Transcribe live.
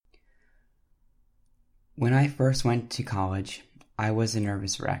When I first went to college, I was a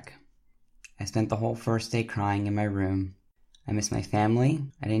nervous wreck. I spent the whole first day crying in my room. I missed my family,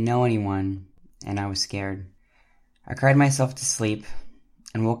 I didn't know anyone, and I was scared. I cried myself to sleep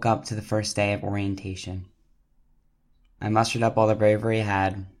and woke up to the first day of orientation. I mustered up all the bravery I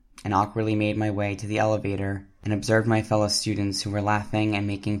had and awkwardly made my way to the elevator and observed my fellow students who were laughing and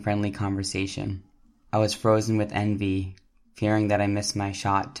making friendly conversation. I was frozen with envy, fearing that I missed my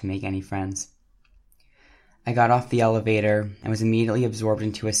shot to make any friends. I got off the elevator and was immediately absorbed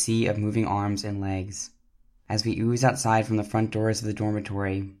into a sea of moving arms and legs. As we oozed outside from the front doors of the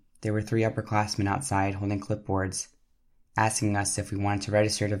dormitory, there were 3 upperclassmen outside holding clipboards, asking us if we wanted to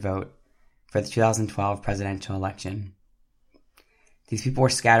register to vote for the 2012 presidential election. These people were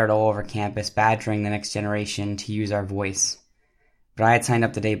scattered all over campus, badgering the next generation to use our voice. But I had signed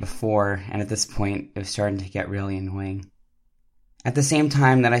up the day before, and at this point, it was starting to get really annoying. At the same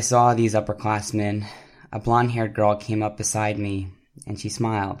time that I saw these upperclassmen, a blonde-haired girl came up beside me, and she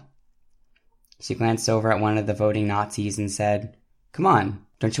smiled. She glanced over at one of the voting Nazis and said, "Come on,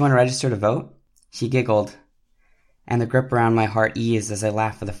 don't you want to register to vote?" She giggled, and the grip around my heart eased as I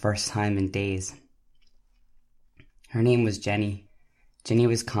laughed for the first time in days. Her name was Jenny. Jenny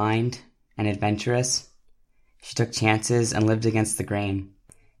was kind and adventurous. She took chances and lived against the grain.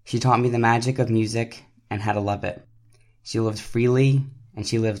 She taught me the magic of music and how to love it. She lived freely, and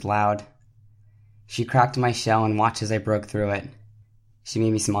she lived loud. She cracked my shell and watched as I broke through it. She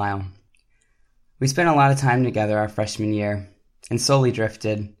made me smile. We spent a lot of time together our freshman year, and slowly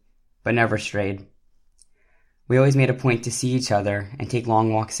drifted, but never strayed. We always made a point to see each other and take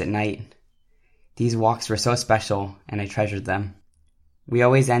long walks at night. These walks were so special, and I treasured them. We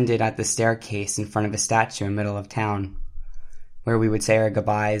always ended at the staircase in front of a statue in the middle of town, where we would say our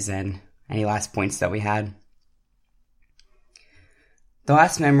goodbyes and any last points that we had. The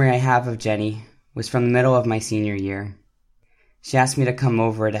last memory I have of Jenny was from the middle of my senior year. She asked me to come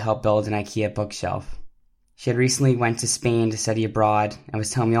over to help build an IKEA bookshelf. She had recently went to Spain to study abroad and was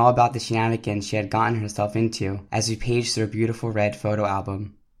telling me all about the shenanigans she had gotten herself into as we paged through a beautiful red photo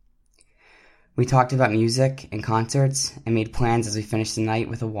album. We talked about music and concerts and made plans as we finished the night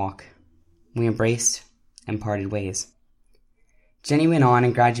with a walk. We embraced and parted ways. Jenny went on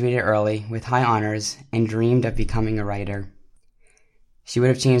and graduated early with high honors and dreamed of becoming a writer. She would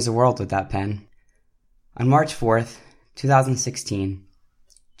have changed the world with that pen. On March 4th, 2016,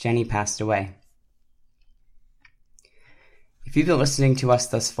 Jenny passed away. If you've been listening to us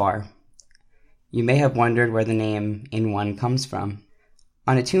thus far, you may have wondered where the name In One comes from.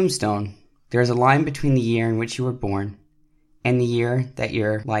 On a tombstone, there is a line between the year in which you were born and the year that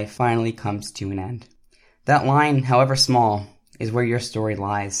your life finally comes to an end. That line, however small, is where your story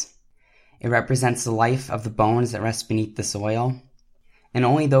lies. It represents the life of the bones that rest beneath the soil, and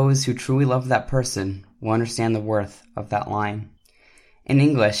only those who truly love that person will understand the worth of that line. In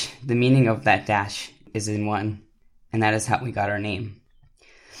English, the meaning of that dash is in one, and that is how we got our name.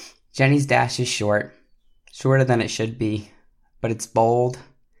 Jenny's dash is short, shorter than it should be, but it's bold,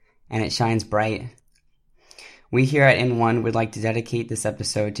 and it shines bright. We here at In One would like to dedicate this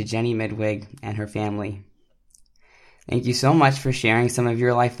episode to Jenny Midwig and her family. Thank you so much for sharing some of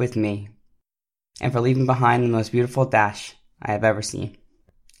your life with me, and for leaving behind the most beautiful dash I have ever seen.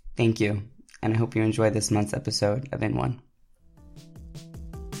 Thank you, and I hope you enjoy this month's episode of In One.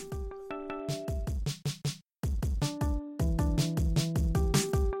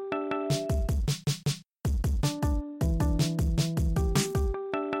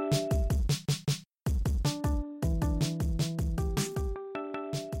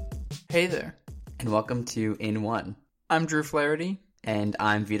 Hey there, And welcome to In One. I'm Drew Flaherty, And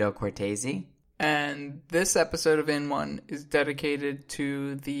I'm Vito Cortese. and this episode of In One is dedicated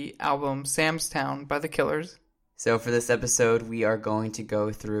to the album Sam's Town by The Killers. So for this episode, we are going to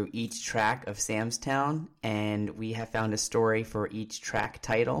go through each track of Sam's Town, and we have found a story for each track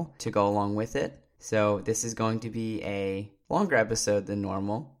title to go along with it. So this is going to be a longer episode than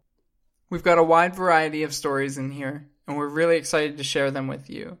normal. We've got a wide variety of stories in here, and we're really excited to share them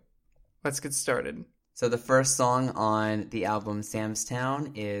with you. Let's get started. So the first song on the album Sam's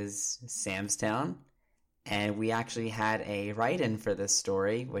Town is Sam's Town, and we actually had a write-in for this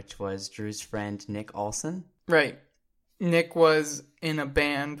story, which was Drew's friend Nick Olson. Right. Nick was in a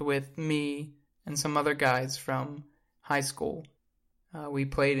band with me and some other guys from high school. We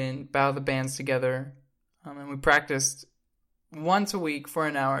played in Battle of the Bands together, and we practiced once a week for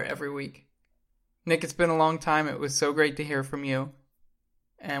an hour every week. Nick, it's been a long time. It was so great to hear from you.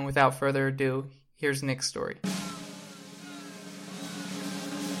 And without further ado, here's Nick's story.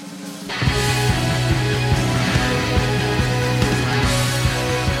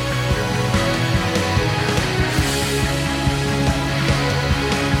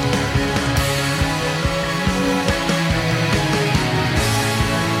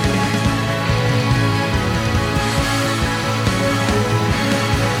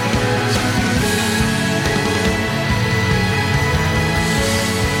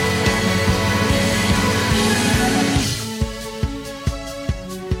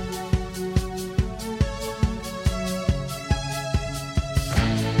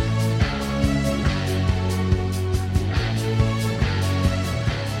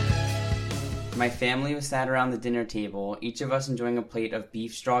 my family was sat around the dinner table, each of us enjoying a plate of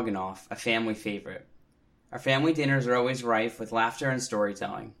beef stroganoff, a family favorite. Our family dinners are always rife with laughter and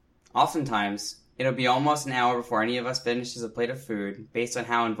storytelling. Oftentimes, it'll be almost an hour before any of us finishes a plate of food, based on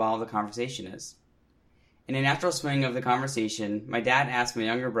how involved the conversation is. In a natural swing of the conversation, my dad asked my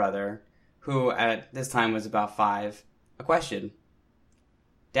younger brother, who at this time was about 5, a question.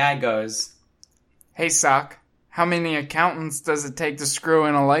 Dad goes, "Hey, Sock, how many accountants does it take to screw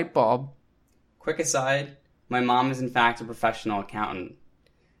in a light bulb?" Quick aside, my mom is in fact a professional accountant.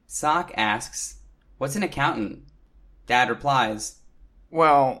 Sock asks, "What's an accountant?" Dad replies,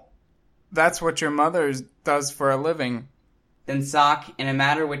 "Well, that's what your mother does for a living." Then Sock, in a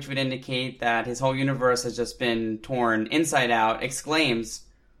manner which would indicate that his whole universe has just been torn inside out, exclaims,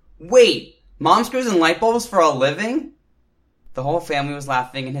 "Wait, Mom screws in light bulbs for a living?" The whole family was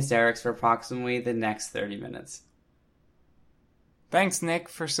laughing in hysterics for approximately the next 30 minutes. Thanks, Nick,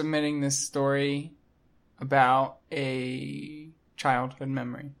 for submitting this story about a childhood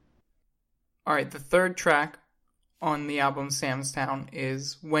memory. Alright, the third track on the album Sam's Town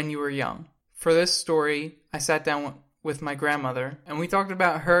is When You Were Young. For this story, I sat down with my grandmother, and we talked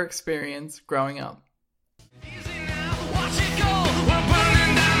about her experience growing up.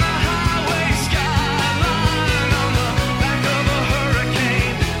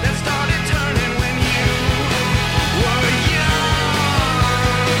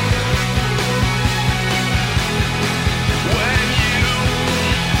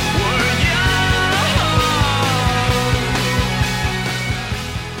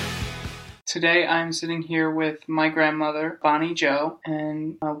 Today I'm sitting here with my grandmother, Bonnie Jo,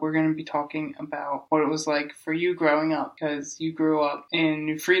 and we're going to be talking about what it was like for you growing up, because you grew up in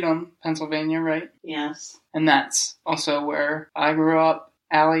New Freedom, Pennsylvania, right? Yes. And that's also where I grew up,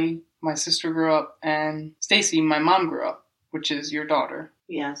 Allie, my sister, grew up, and Stacy, my mom, grew up, which is your daughter.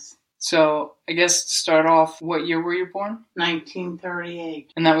 Yes. So I guess to start off, what year were you born?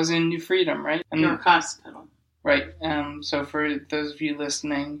 1938. And that was in New Freedom, right? York Hospital. Right. So for those of you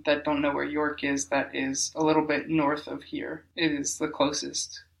listening that don't know where York is, that is a little bit north of here. It is the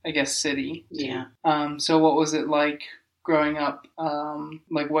closest, I guess, city. Yeah. So what was it like growing up?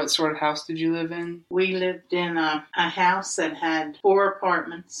 Like what sort of house did you live in? We lived in a house that had 4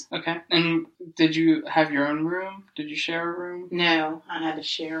 apartments. Okay. And did you have your own room? Did you share a room? No, I had to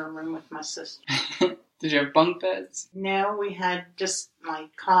share a room with my sister. Did you have bunk beds? No, we had just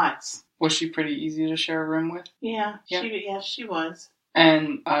like cots. Was she pretty easy to share a room with? Yeah. She was.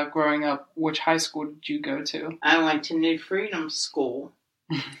 And growing up, which high school did you go to? I went to New Freedom School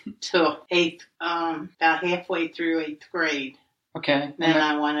till 8th, about halfway through 8th grade. Okay. Then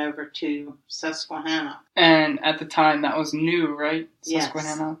I went over to Susquehanna. And at the time, that was new, right?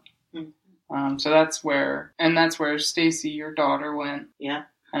 Susquehanna. Yes. So that's where Stacy, your daughter, went. Yeah.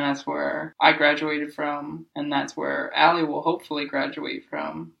 And that's where I graduated from, and that's where Allie will hopefully graduate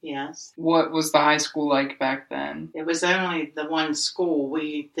from. Yes. What was the high school like back then? It was only the one school.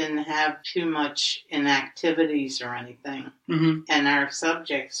 We didn't have too much in activities or anything. Mm-hmm. And our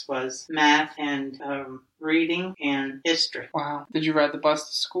subjects was math and reading and history. Wow. Did you ride the bus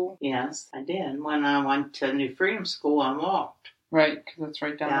to school? Yes, I did. When I went to New Freedom School, I walked. Right, because that's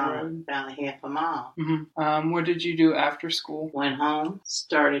right down the road. About a half a mile. Mm-hmm. What did you do after school? Went home,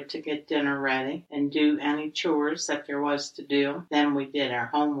 started to get dinner ready, and do any chores that there was to do. Then we did our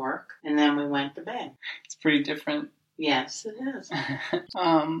homework, and then we went to bed. It's pretty different. Yes, it is.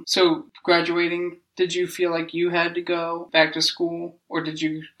 So graduating, did you feel like you had to go back to school, or did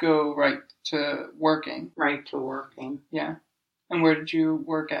you go right to working? Right to working. Yeah. And where did you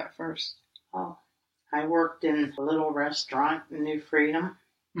work at first? Oh, I worked in a little restaurant in New Freedom,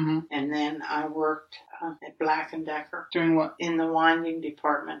 and then I worked at Black & Decker. Doing what? In the winding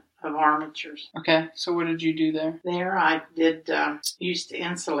department of armatures. Okay, so what did you do there? There I did, used to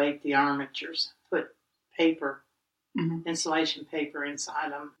insulate the armatures, put paper, insulation paper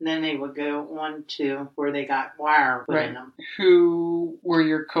inside them, and then they would go on to where they got wire put in them. Who were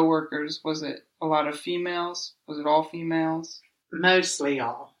your coworkers? Was it a lot of females? Was it all females? Mostly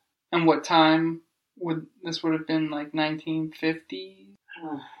all. And what time? Would have been like 1950?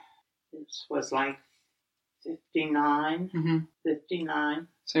 This was like 59. 59.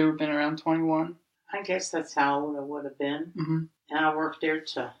 So you would have been around 21? I guess that's how old I would have been. And I worked there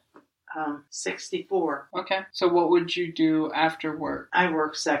till 64. Okay. So what would you do after work? I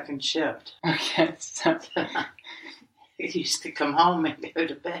worked second shift. Okay. So I used to come home and go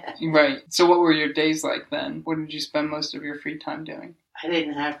to bed. Right. So what were your days like then? What did you spend most of your free time doing? I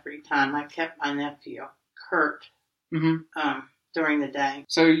didn't have free time. I kept my nephew, Kurt, during the day.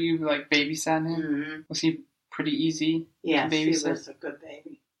 So you like babysat him? Was he pretty easy to babysit? He was a good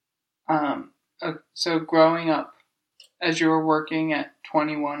baby. So growing up, as you were working at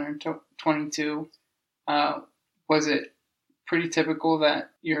 21 or 22, was it pretty typical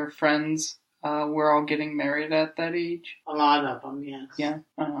that your friends were all getting married at that age? A lot of them, yes. Yeah.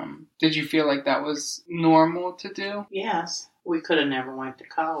 Did you feel like that was normal to do? Yes. We could have never went to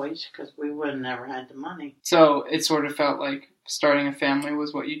college because we would have never had the money. So it sort of felt like starting a family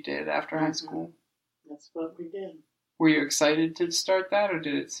was what you did after high school? That's what we did. Were you excited to start that, or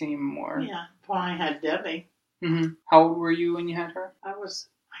did it seem more... Yeah. Well, I had Debbie. Mm-hmm. How old were you when you had her? I was,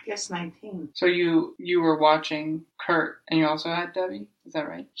 I guess, 19. So you were watching Kurt, and you also had Debbie? Is that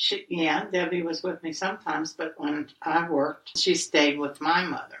right? Yeah, Debbie was with me sometimes, but when I worked, she stayed with my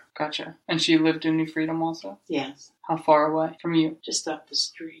mother. Gotcha. And she lived in New Freedom also? Yes. How far away from you? Just up the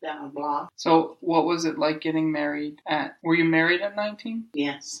street, down a block. So what was it like getting married at... Were you married at 19?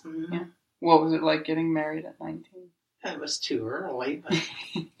 Yes. Mm-hmm. Yeah. What was it like getting married at 19? It was too early, but...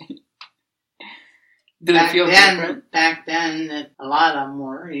 Did it feel different? Back then, a lot of them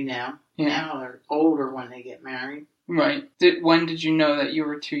were, you know. Yeah. Now they're older when they get married. Right. When did you know that you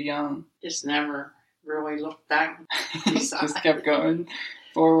were too young? Just never really looked back. Just kept going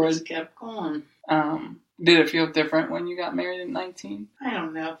forward. Just kept going. Did it feel different when you got married at 19? I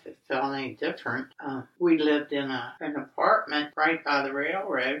don't know if it felt any different. We lived in an apartment right by the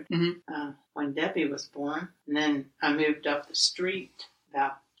railroad when Debbie was born. And then I moved up the street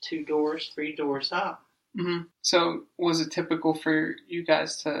about 3 doors up. Mm-hmm. So was it typical for you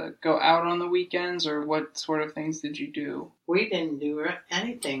guys to go out on the weekends, or what sort of things did you do? We didn't do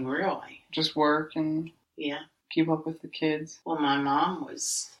anything really. Just work and keep up with the kids? Well, my mom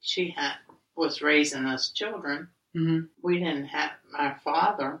was raising us children. Mm-hmm. We didn't have my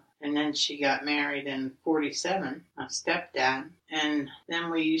father, and then she got married in 1947, my stepdad. And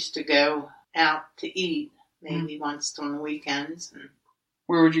then we used to go out to eat, maybe once on the weekends. And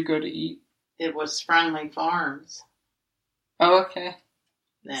where would you go to eat? it was Friendly Farms. Oh, okay.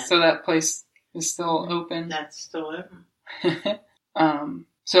 Then. So that place is still open? That's still open.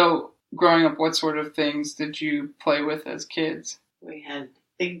 So growing up, what sort of things did you play with as kids? We had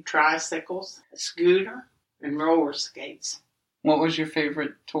big tricycles, a scooter, and roller skates. What was your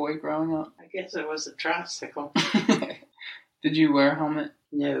favorite toy growing up? I guess it was a tricycle. Did you wear a helmet?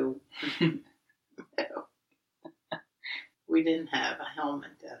 No. No. We didn't have a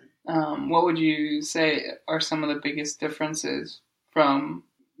helmet then. What would you say are some of the biggest differences from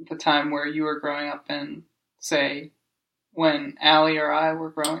the time where you were growing up and, say, when Allie or I were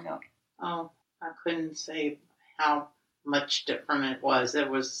growing up? Oh, I couldn't say how much different it was. It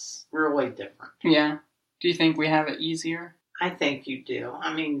was really different. Yeah. Do you think we have it easier? I think you do.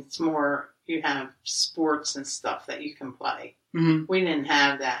 I mean, it's more, you have sports and stuff that you can play. Mm-hmm. We didn't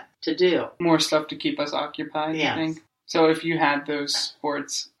have that to do. More stuff to keep us occupied, yes. I think. So if you had those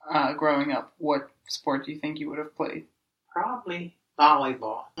sports growing up, what sport do you think you would have played? Probably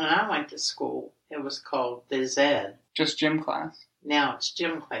volleyball. When I went to school, it was called phys ed. Just gym class? Now it's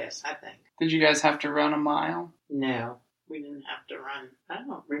gym class, I think. Did you guys have to run a mile? No, we didn't have to run. I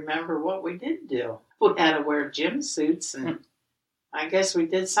don't remember what we did do. We had to wear gym suits, and I guess we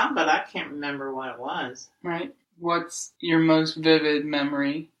did some, but I can't remember what it was. Right. What's your most vivid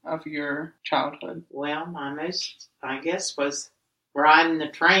memory of your childhood? Well, my most, I guess, was riding the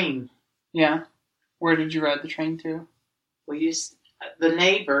train. Yeah. Where did you ride the train to? The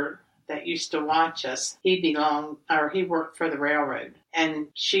neighbor that used to watch us, he worked for the railroad, and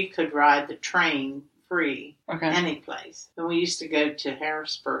she could ride the train free any place. And we used to go to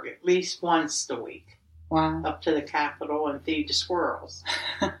Harrisburg at least once a week. Wow. Up to the Capitol and feed the squirrels.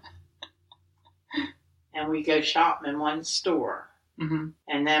 And we go shopping in one store. Mm-hmm.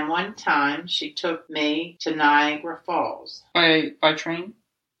 And then one time she took me to Niagara Falls. By train?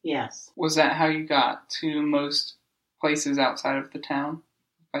 Yes. Was that how you got to most places outside of the town?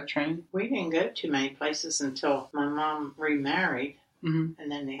 By train? We didn't go to many places until my mom remarried. Mm-hmm. And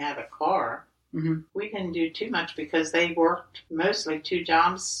then they had a car. Mm-hmm. We didn't do too much because they worked mostly 2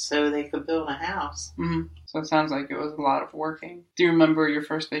 jobs so they could build a house. Mm-hmm. So it sounds like it was a lot of working. Do you remember your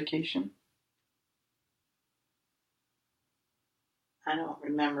first vacation? I don't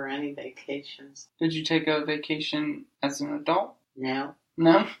remember any vacations. Did you take a vacation as an adult? No.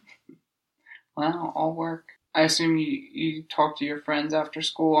 No? Wow, all work. I assume you talked to your friends after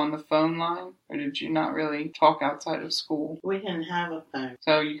school on the phone line, or did you not really talk outside of school? We didn't have a phone.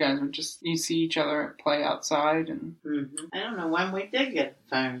 So you guys would you see each other play outside and... Mm-hmm. I don't know when we did get a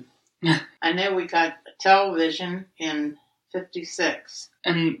phone. I know we got a television in 56.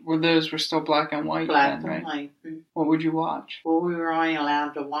 And those were still black and white Black then, right? and white. Mm-hmm. What would you watch? Well, we were only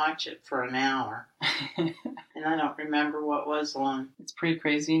allowed to watch it for an hour. And I don't remember what was on. It's pretty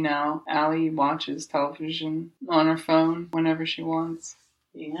crazy now. Allie watches television on her phone whenever she wants.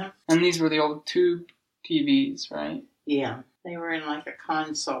 Yeah. And these were the old tube TVs, right? Yeah. They were in like a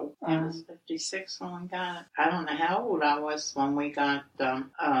console. I was 56 when we got it. I don't know how old I was when we got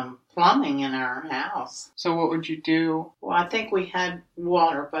plumbing in our house. So what would you do? Well, I think we had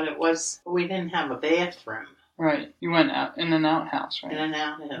water, but we didn't have a bathroom. Right. You went out in an outhouse, right? In an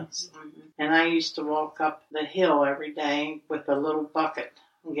outhouse. Mm-hmm. And I used to walk up the hill every day with a little bucket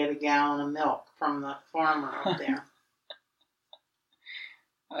and get a gallon of milk from the farmer up there.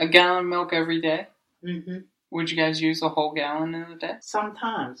 A gallon of milk every day? Mm-hmm. Would you guys use a whole gallon in a day?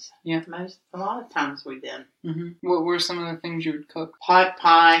 Sometimes. Yeah. A lot of times we did. Mm-hmm. What were some of the things you would cook? Pot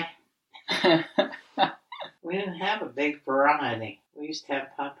pie. We didn't have a big variety. We used to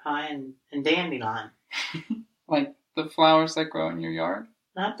have pot pie and dandelion. Like the flowers that grow in your yard?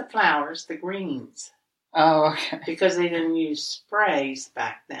 Not the flowers, the greens. Oh, okay. Because they didn't use sprays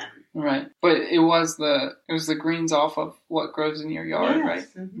back then. Right. But it was the greens off of what grows in your yard, yes. right?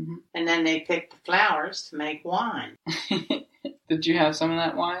 Mm-hmm. Mm-hmm. And then they picked the flowers to make wine. Did you have some of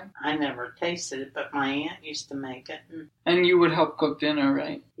that wine? I never tasted it, but my aunt used to make it. And you would help cook dinner,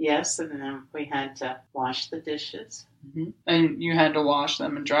 right? Yes, and then we had to wash the dishes. Mm-hmm. And you had to wash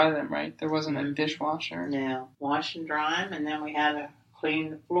them and dry them, right? There wasn't a dishwasher. No, wash and dry them, and then we had to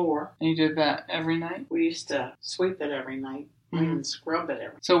clean the floor. And you did that every night? We used to sweep it every night. We didn't scrub it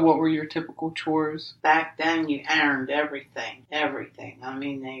every night. So what were your typical chores? Back then, you ironed everything. Everything. I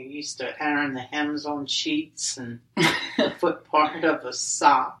mean, they used to iron the hems on sheets and the foot part of a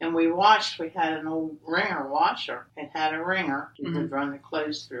sock. And we had an old wringer washer. It had a wringer. You could run the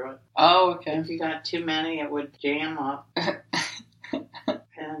clothes through it. Oh, okay. If you got too many, it would jam up.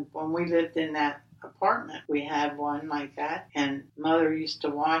 And when we lived in that apartment, we had one like that, and Mother used to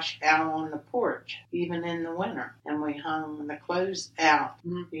wash out on the porch, even in the winter, and we hung the clothes out.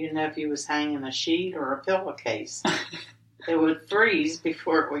 You didn't know if you was hanging a sheet or a pillowcase. It would freeze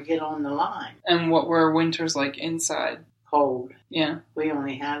before it would get on the line. And what were winters like inside? Cold. Yeah. We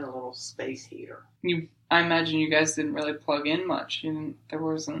only had a little space heater. I imagine you guys didn't really plug in much. There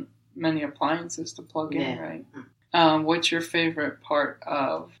wasn't many appliances to plug in, right? What's your favorite part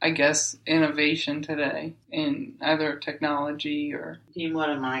of, I guess, innovation today in either technology or... What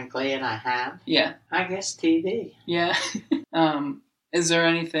am I glad I have? Yeah. I guess TV. Yeah. Is there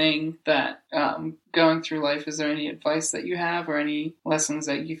anything that, going through life, is there any advice that you have or any lessons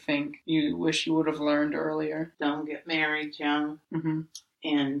that you think you wish you would have learned earlier? Don't get married young. Mm-hmm.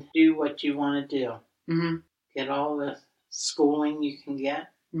 And do what you want to do. Mm-hmm. Get all the schooling you can get.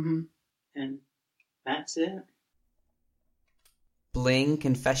 Mm-hmm. And that's it. Bling,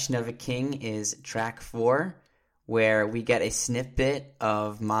 Confession of a King is track 4, where we get a snippet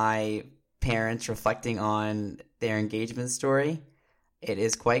of my parents reflecting on their engagement story. It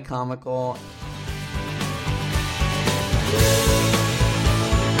is quite comical.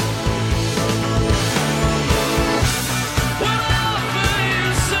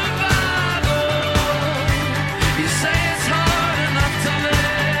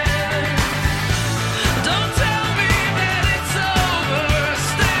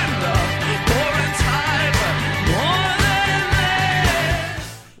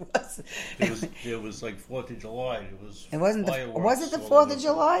 It was like 4th of July. It wasn't the 4th of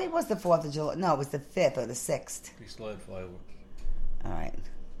July? It was the 4th of July. No, it was the 5th or the 6th. We still had fireworks. All right.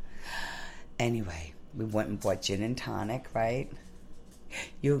 Anyway, we went and bought gin and tonic, right?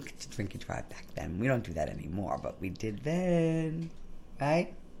 You could drink and drive back then. We don't do that anymore, but we did then.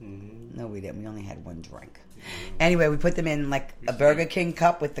 Right? Mm-hmm. No, we didn't. We only had one drink. Mm-hmm. Anyway, we put them in like a Burger King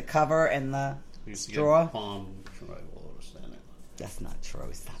cup with the cover and the straw. That's not true.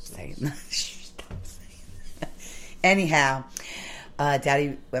 Stop saying that. Stop saying that. Anyhow,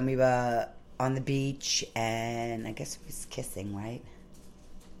 Daddy, when we were on the beach, and I guess we was kissing, right?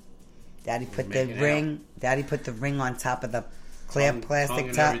 Daddy put the ring. Out. Daddy put the ring on top of the clear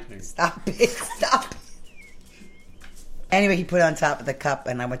plastic cup. Stop it! Stop. Anyway, he put it on top of the cup,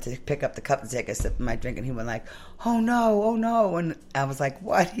 and I went to pick up the cup and take a sip of my drink, and he went like, "Oh no!" And I was like,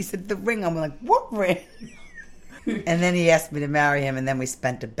 "What?" He said, "The ring." I'm like, "What ring?" And then he asked me to marry him, and then we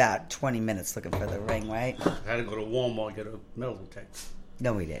spent about 20 minutes looking for the ring, right? I had to go to Walmart and get a metal detector.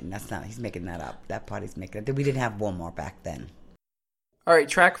 No, we didn't. That's not. He's making that up. That part he's making up. We didn't have Walmart back then. All right,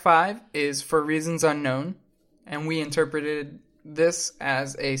 track 5 is For Reasons Unknown, and we interpreted this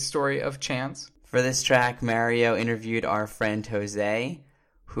as a story of chance. For this track, Mario interviewed our friend Jose,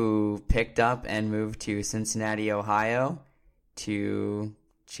 who picked up and moved to Cincinnati, Ohio. to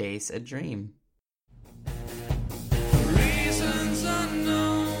chase a dream. Reasons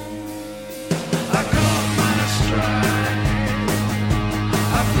unknown, I caught my stride.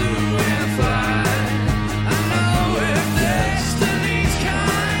 I flew and fly. I know if destiny's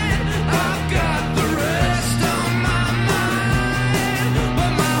kind, I've got the rest on my mind.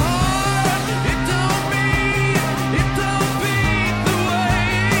 But my heart, it don't beat the way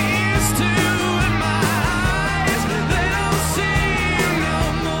it used to. And my eyes, they don't see no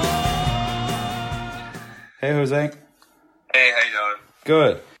more. Hey, Jose. Hey, how you doing?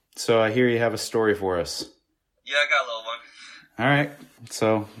 Good. So I hear you have a story for us. Yeah, I got a little one. All right.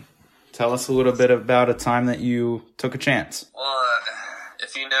 So tell us a little bit about a time that you took a chance. Well,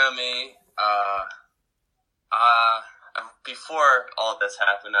 if you know me, before all this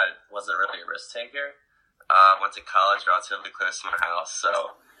happened, I wasn't really a risk taker. I went to college relatively close to my house,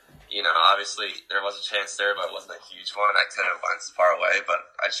 so, obviously there was a chance there, but it wasn't a huge one. I could have went far away, but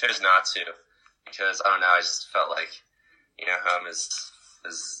I chose not to because, I don't know, I just felt like, home is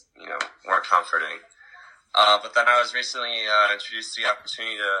more comforting. But then I was recently introduced to the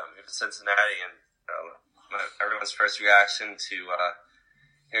opportunity to move to Cincinnati, and everyone's first reaction to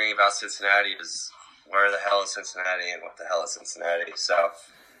hearing about Cincinnati is, where the hell is Cincinnati and what the hell is Cincinnati? So,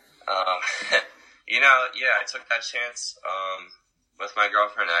 I took that chance with my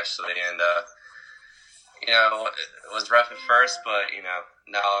girlfriend, actually, and, it was rough at first, but,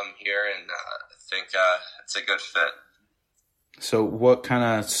 now I'm here, and I think it's a good fit. So what kind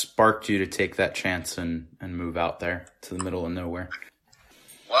of sparked you to take that chance and move out there to the middle of nowhere?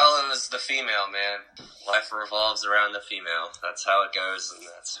 Well, it was the female, man. Life revolves around the female. That's how it goes, and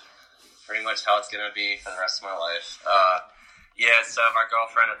that's pretty much how it's going to be for the rest of my life. So my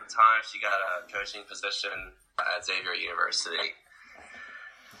girlfriend at the time, she got a coaching position at Xavier University.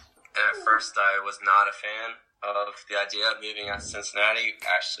 And at first, I was not a fan of the idea of moving out to Cincinnati.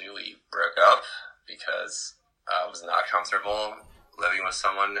 Actually, we broke up because I was not comfortable living with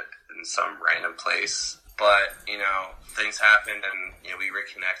someone in some random place. But, things happened, and, we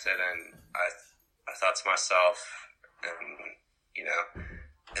reconnected, and I thought to myself,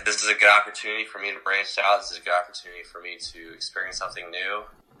 this is a good opportunity for me to branch out. This is a good opportunity for me to experience something new,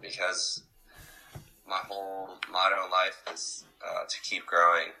 because my whole motto in life is to keep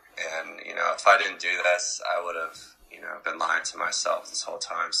growing. And, if I didn't do this, I would have, been lying to myself this whole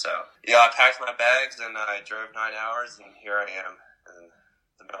time. So, I packed my bags and I drove 9 hours, and here I am in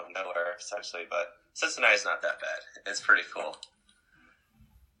the middle of nowhere, essentially. But Cincinnati's not that bad. It's pretty cool.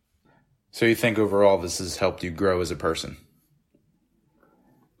 So you think overall this has helped you grow as a person?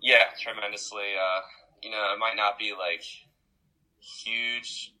 Yeah, tremendously. It might not be like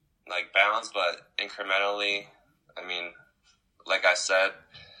huge, like bounds, but incrementally. I mean, like I said,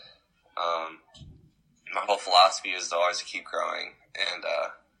 my whole philosophy is always to keep growing, and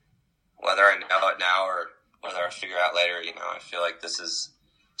whether I know it now or whether I figure out later, I feel like this has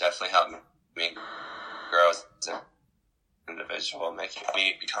definitely helped me grow as an individual, making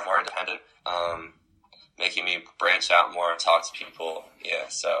me become more independent, making me branch out more and talk to people. Yeah,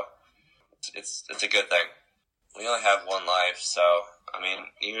 so it's a good thing. We only have one life, so I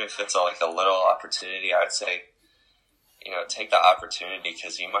mean, even if it's like a little opportunity, I would say, take the opportunity,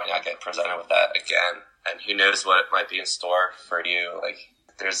 because you might not get presented with that again, and who knows what might be in store for you. Like,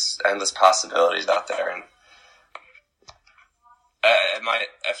 there's endless possibilities out there, and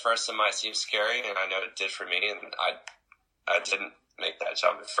at first it might seem scary, and I know it did for me, and I didn't make that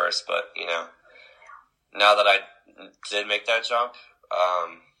jump at first, but now that I did make that jump,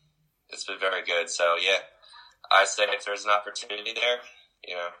 it's been very good. So yeah, I say if there's an opportunity there,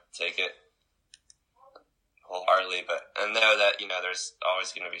 take it wholeheartedly, and know that there's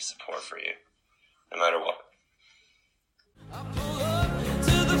always going to be support for you, no matter what. I pull up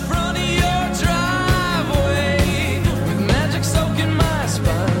to the front of your driveway with magic soaking my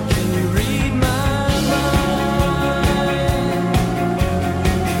spine. Can you read my mind?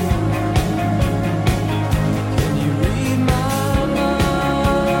 Can you read my mind?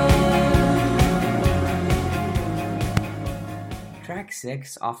 Track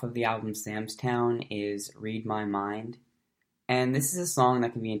 6 off of the album Sam's Town is Read My Mind, and this is a song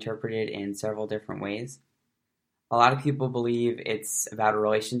that can be interpreted in several different ways. A lot of people believe it's about a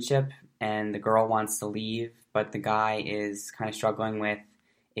relationship and the girl wants to leave, but the guy is kind of struggling with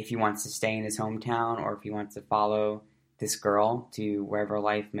if he wants to stay in his hometown or if he wants to follow this girl to wherever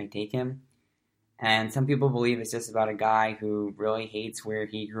life may take him. And some people believe it's just about a guy who really hates where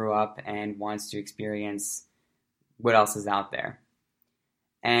he grew up and wants to experience what else is out there.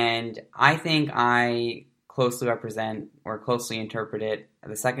 And I think I closely represent or closely interpret it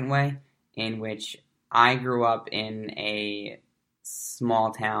the second way, in which I grew up in a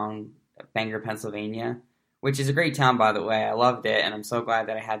small town, Bangor, Pennsylvania, which is a great town, by the way. I loved it, and I'm so glad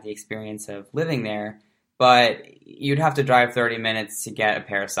that I had the experience of living there. But you'd have to drive 30 minutes to get a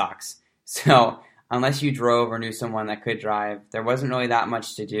pair of socks. So unless you drove or knew someone that could drive, there wasn't really that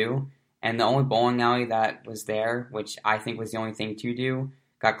much to do. And the only bowling alley that was there, which I think was the only thing to do,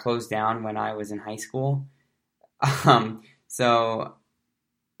 got closed down when I was in high school. So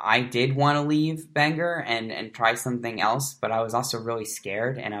I did want to leave Bangor and try something else, but I was also really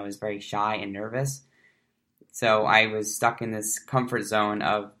scared, and I was very shy and nervous. So I was stuck in this comfort zone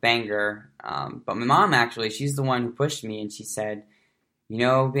of Bangor. But my mom, actually, she's the one who pushed me, and she said, you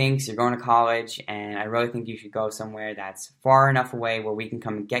know, Binks, you're going to college, and I really think you should go somewhere that's far enough away where we can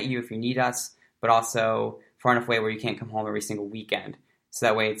come and get you if you need us, but also far enough away where you can't come home every single weekend. So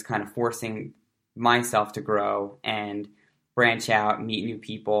that way it's kind of forcing myself to grow and branch out, meet new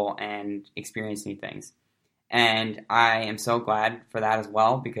people, and experience new things. And I am so glad for that as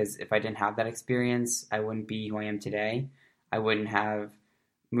well, because if I didn't have that experience, I wouldn't be who I am today. I wouldn't have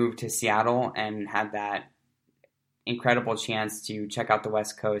moved to Seattle and had that incredible chance to check out the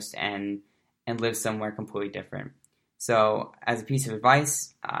West Coast and live somewhere completely different. So as a piece of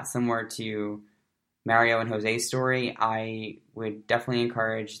advice, similar to Mario and Jose's story, I would definitely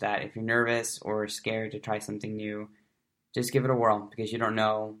encourage that if you're nervous or scared to try something new, just give it a whirl, because you don't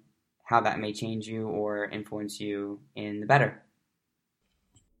know how that may change you or influence you in the better.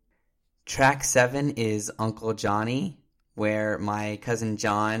 Track 7 is Uncle Johnny, where my cousin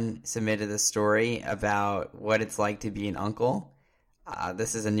John submitted a story about what it's like to be an uncle.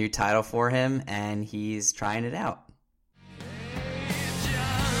 This is a new title for him, and he's trying it out.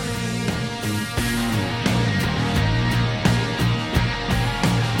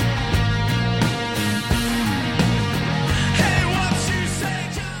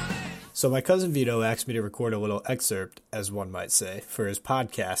 So my cousin Vito asked me to record a little excerpt, as one might say, for his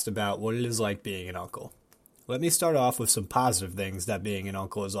podcast about what it is like being an uncle. Let me start off with some positive things that being an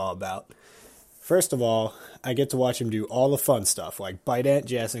uncle is all about. First of all, I get to watch him do all the fun stuff, like bite Aunt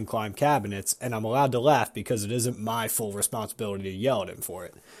Jess and climb cabinets, and I'm allowed to laugh because it isn't my full responsibility to yell at him for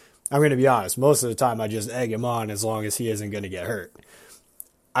it. I'm going to be honest, most of the time I just egg him on as long as he isn't going to get hurt.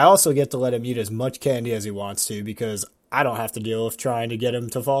 I also get to let him eat as much candy as he wants to because I don't have to deal with trying to get him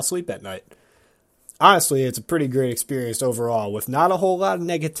to fall asleep at night. Honestly, it's a pretty great experience overall, with not a whole lot of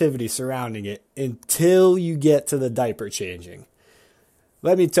negativity surrounding it until you get to the diaper changing.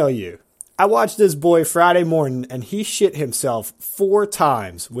 Let me tell you, I watched this boy Friday morning and he shit himself 4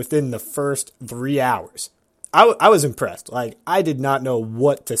 times within the first 3 hours. I was impressed. Like, I did not know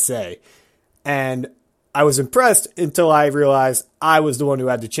what to say. And I was impressed until I realized I was the one who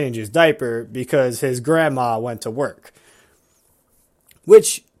had to change his diaper because his grandma went to work.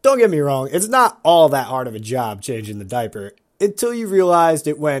 Which, don't get me wrong, it's not all that hard of a job changing the diaper until you realized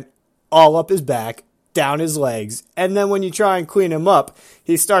it went all up his back, down his legs, and then when you try and clean him up,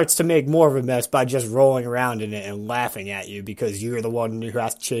 he starts to make more of a mess by just rolling around in it and laughing at you because you're the one who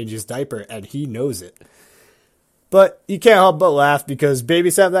has to change his diaper and he knows it. But you can't help but laugh because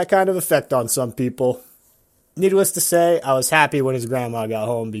babies have that kind of effect on some people. Needless to say, I was happy when his grandma got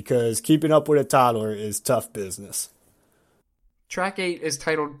home because keeping up with a toddler is tough business. Track 8 is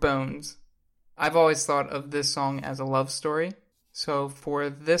titled Bones. I've always thought of this song as a love story, so for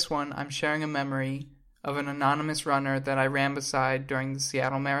this one, I'm sharing a memory of an anonymous runner that I ran beside during the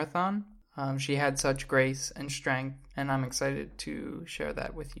Seattle Marathon. She had such grace and strength, and I'm excited to share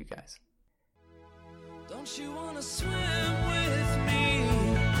that with you guys. Don't you wanna swim with me?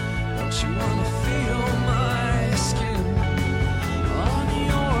 Don't you wanna feel my skin on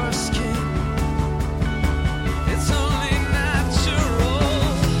your skin? It's only natural.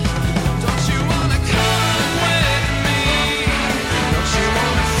 Don't you wanna come with me? Don't you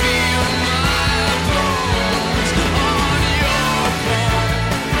wanna feel my bones on your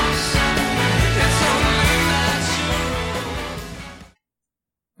bones? It's only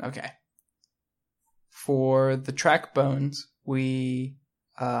natural. Okay. For the track Bones, we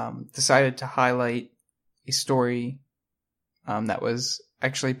decided to highlight a story that was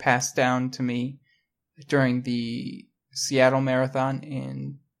actually passed down to me during the Seattle Marathon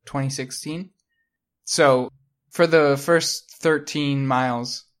in 2016. So for the first 13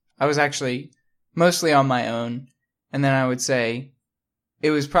 miles, I was actually mostly on my own. And then I would say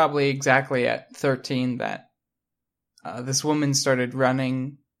it was probably exactly at 13 that this woman started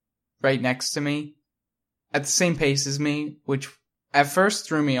running right next to me at the same pace as me, which at first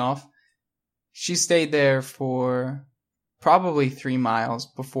threw me off. She stayed there for probably 3 miles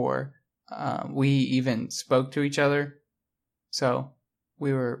before we even spoke to each other. So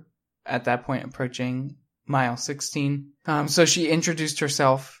we were at that point approaching mile 16. So she introduced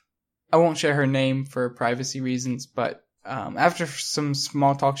herself. I won't share her name for privacy reasons, but after some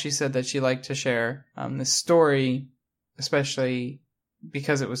small talk, she said that she liked to share this story, especially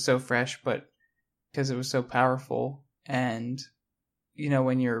because it was so fresh, but because it was so powerful. And,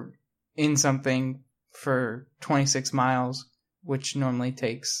 when you're in something for 26 miles, which normally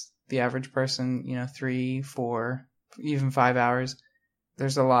takes the average person, 3, 4, even 5 hours,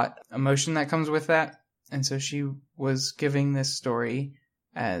 there's a lot of emotion that comes with that. And so she was giving this story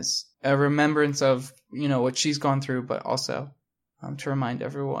as a remembrance of, what she's gone through, but also to remind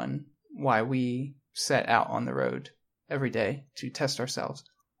everyone why we set out on the road every day to test ourselves.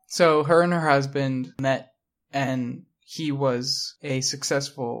 So her and her husband met, and he was a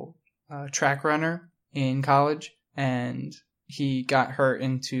successful track runner in college, and he got her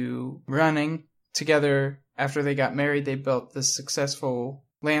into running. Together, after they got married, they built this successful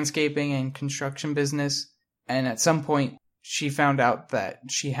landscaping and construction business. And at some point, she found out that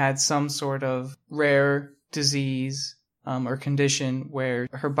she had some sort of rare disease or condition where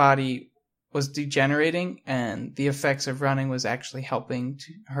her body was degenerating, and the effects of running was actually helping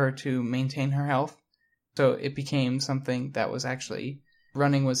her to maintain her health. So it became something that was actually,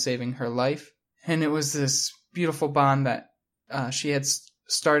 running was saving her life. And it was this beautiful bond that she had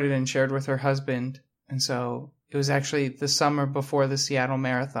started and shared with her husband. And so it was actually the summer before the Seattle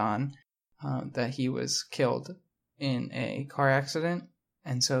Marathon that he was killed in a car accident.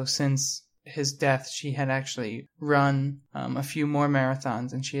 And so since his death, she had actually run a few more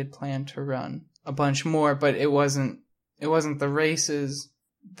marathons, and she had planned to run a bunch more, but it wasn't the races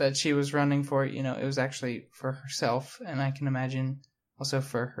that she was running for. It was actually for herself, and I can imagine also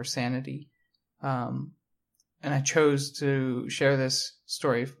for her sanity. And I chose to share this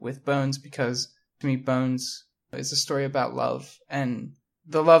story with Bones because to me, Bones is a story about love, and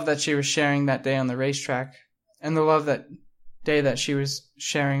the love that she was sharing that day on the racetrack, and the love that day that she was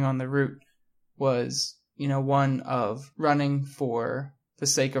sharing on the route was, one of running for the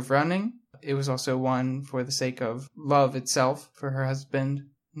sake of running. It was also one for the sake of love itself for her husband,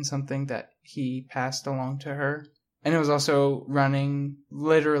 and something that he passed along to her. And it was also running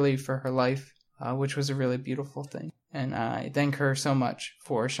literally for her life, which was a really beautiful thing. And I thank her so much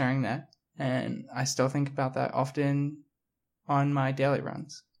for sharing that. And I still think about that often on my daily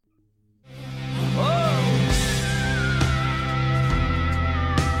runs.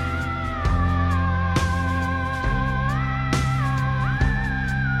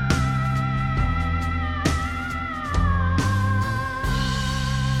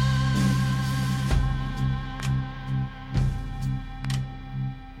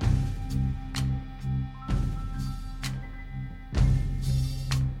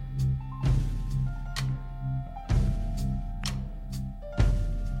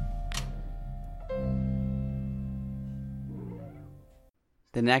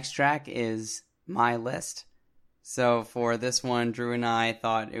 The next track is My List. So for this one, Drew and I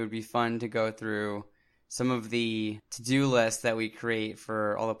thought it would be fun to go through some of the to-do lists that we create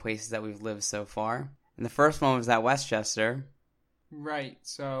for all the places that we've lived so far. And the first one was at Westchester. Right,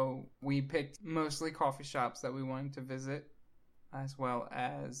 so we picked mostly coffee shops that we wanted to visit, as well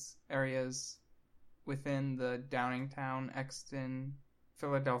as areas within the Downingtown, Exton,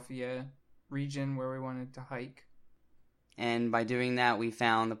 Philadelphia region where we wanted to hike. And by doing that, we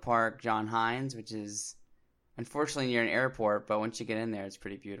found the park John Hines, which is unfortunately near an airport, but once you get in there, it's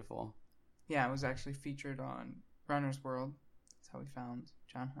pretty beautiful. Yeah, it was actually featured on Runner's World. That's how we found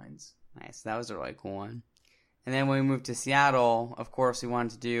John Hines. Nice, that was a really cool one. And then when we moved to Seattle, of course, we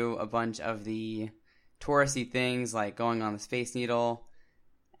wanted to do a bunch of the touristy things, like going on the Space Needle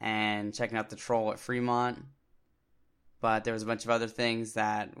and checking out the Troll at Fremont. But there was a bunch of other things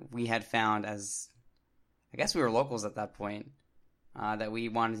that we had found as, I guess we were locals at that point, that we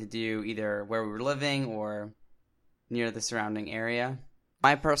wanted to do either where we were living or near the surrounding area.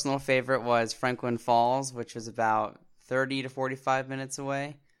 My personal favorite was Franklin Falls, which was about 30 to 45 minutes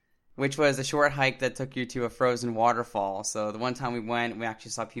away, which was a short hike that took you to a frozen waterfall. So the one time we went, we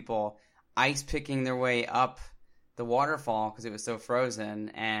actually saw people ice picking their way up the waterfall because it was so frozen,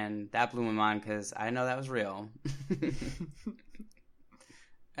 and that blew my mind because I didn't know that was real.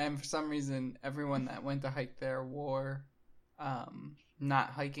 And for some reason, everyone that went to hike there wore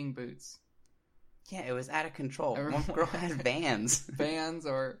not hiking boots. Yeah, it was out of control. One girl had Vans. Vans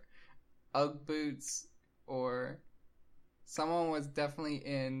or Ugg boots, or someone was definitely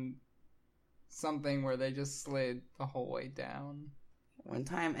in something where they just slid the whole way down. One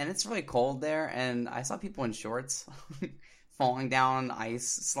time, and it's really cold there, and I saw people in shorts falling down ice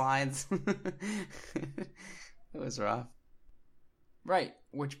slides. It was rough. Right,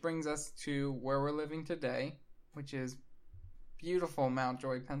 which brings us to where we're living today, which is beautiful Mount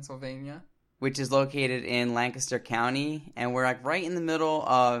Joy, Pennsylvania. Which is located in Lancaster County, and we're like right in the middle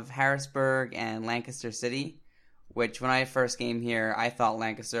of Harrisburg and Lancaster City, which when I first came here, I thought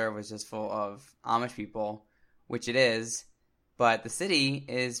Lancaster was just full of Amish people, which it is, but the city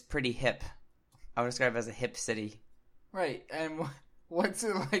is pretty hip. I would describe it as a hip city. Right, and what's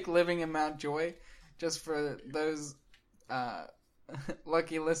it like living in Mount Joy? Just for those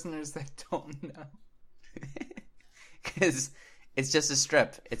lucky listeners that don't know. Because it's just a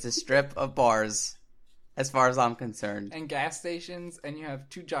strip. It's a strip of bars, as far as I'm concerned. And gas stations, and you have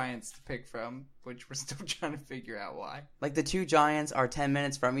two giants to pick from, which we're still trying to figure out why. Like, the two giants are 10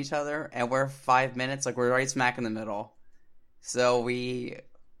 minutes from each other, and we're 5 minutes. Like, we're right smack in the middle. So we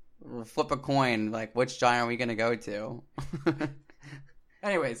flip a coin, like, which giant are we going to go to?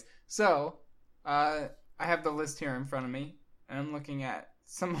 Anyways, so I have the list here in front of me, and I'm looking at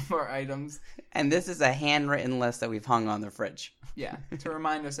some of our items. And this is a handwritten list that we've hung on the fridge. Yeah, to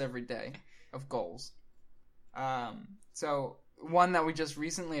remind us every day of goals. So one that we just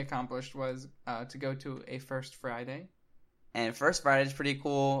recently accomplished was to go to a First Friday. And First Friday is pretty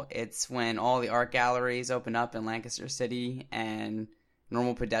cool. It's when all the art galleries open up in Lancaster City, and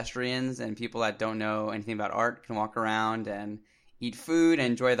normal pedestrians and people that don't know anything about art can walk around and eat food,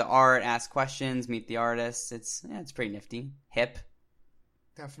 enjoy the art, ask questions, meet the artists. It's pretty nifty. Hip.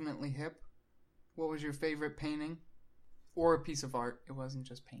 Definitely hip. What was your favorite painting? Or a piece of art? It wasn't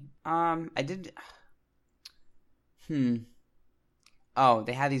just paint. I did... Oh,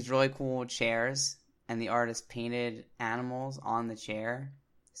 they had these really cool chairs, and the artist painted animals on the chair.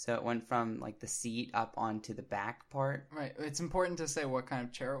 So it went from, like, the seat up onto the back part. Right. It's important to say what kind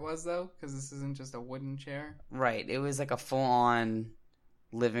of chair it was, though, because this isn't just a wooden chair. Right. It was like a full-on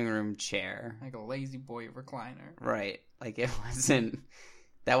living room chair. Like a lazy boy recliner. Right. Like, it wasn't...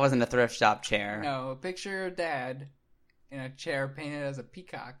 That wasn't a thrift shop chair. No, picture your dad in a chair painted as a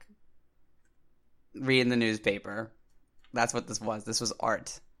peacock. Reading the newspaper. That's what this was. This was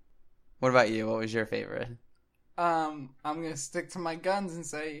art. What about you? What was your favorite? I'm going to stick to my guns and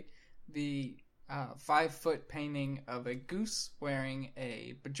say the 5-foot painting of a goose wearing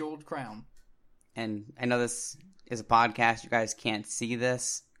a bejeweled crown. And I know this is a podcast. You guys can't see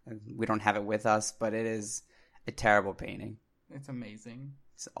this. We don't have it with us, but it is a terrible painting. It's amazing.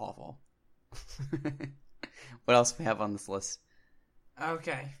 It's awful. What else do we have on this list?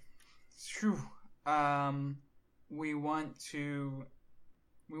 Okay. Phew. We want to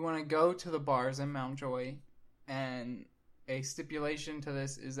go to the bars in Mount Joy, and a stipulation to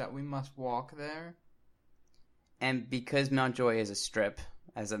this is that we must walk there. And because Mount Joy is a strip,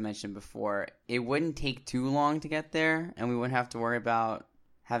 as I mentioned before, it wouldn't take too long to get there, and we wouldn't have to worry about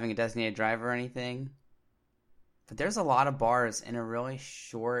having a designated driver or anything. But there's a lot of bars in a really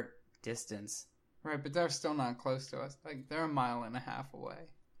short distance. Right, but they're still not close to us. Like, they're 1.5 miles away.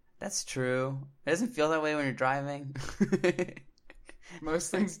 That's true. It doesn't feel that way when you're driving.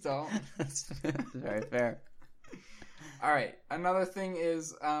 Most things don't. That's very fair. All right, another thing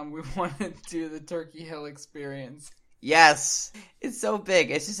is we want to do the Turkey Hill experience. Yes! It's so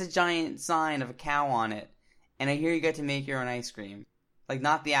big. It's just a giant sign of a cow on it. And I hear you get to make your own ice cream. Like,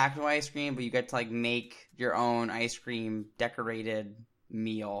 not the actual ice cream, but you get to, like, make your own ice cream decorated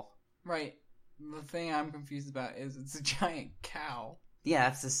meal. Right. The thing I'm confused about is it's a giant cow. Yeah,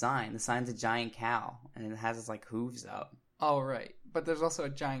 that's the sign. The sign's a giant cow, and it has its, like, hooves up. Oh, right. But there's also a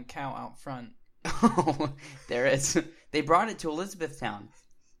giant cow out front. Oh, there is. They brought it to Elizabethtown.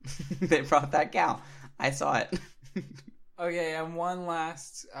 They brought that cow. I saw it. Okay, and one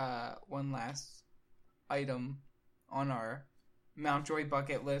last item on our Mount Joy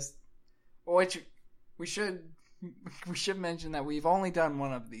bucket list, which we should mention that we've only done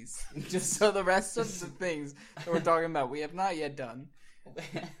one of these. Just so the rest of the things that we're talking about we have not yet done.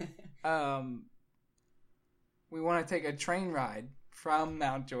 We want to take a train ride from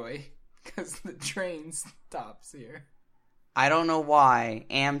Mount Joy because the train stops here. I don't know why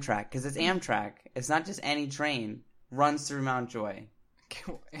Amtrak, because it's Amtrak. It's not just any train. Runs through Mount Joy. Okay,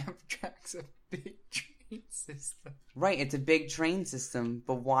 well, Amtrak's a big train system. Right, it's a big train system,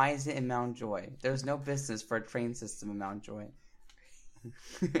 but why is it in Mount Joy? There's no business for a train system in Mount Joy.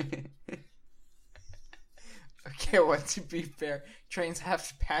 Okay, well, to be fair, trains have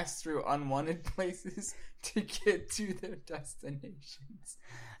to pass through unwanted places to get to their destinations.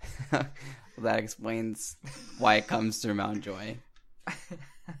 Well, that explains why it comes through Mount Joy.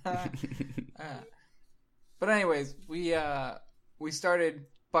 But anyways, we started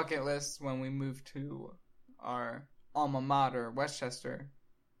bucket lists when we moved to our alma mater, Westchester,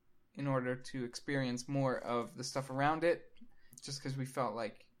 in order to experience more of the stuff around it. just because we felt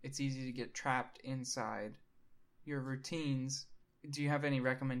like it's easy to get trapped inside your routines. Do you have any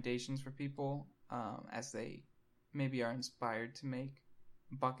recommendations for people as they maybe are inspired to make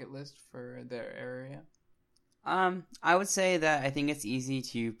a bucket list for their area? I would say that I think it's easy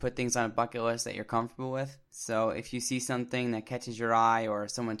to put things on a bucket list that you're comfortable with. So if you see something that catches your eye or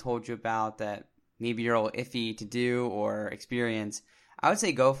someone told you about that maybe you're a little iffy to do or experience, I would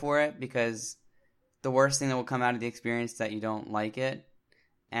say go for it, because the worst thing that will come out of the experience is that you don't like it.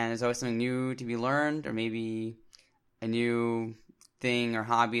 And there's always something new to be learned, or maybe a new thing or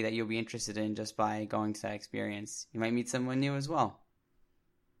hobby that you'll be interested in just by going to that experience. You might meet someone new as well.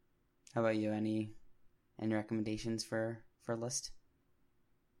 How about you? Any recommendations for a list?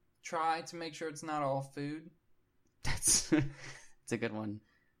 Try to make sure it's not all food. That's a good one.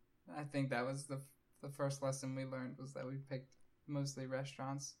 I think that was the first lesson we learned, was that we picked mostly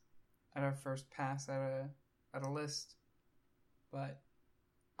restaurants at our first pass at a list. But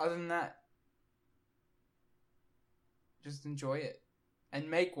other than that, just enjoy it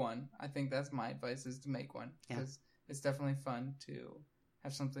and make one. I think that's my advice, is to make one, because it's definitely fun to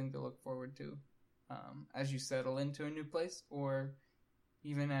have something to look forward to as you settle into a new place, or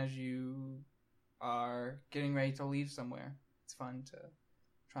even as you are getting ready to leave somewhere. It's fun to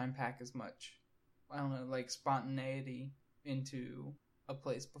try and pack as much, I don't know, like spontaneity into a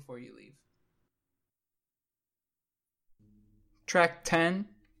place before you leave. Track 10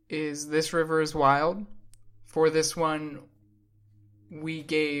 is This River is Wild. For this one, we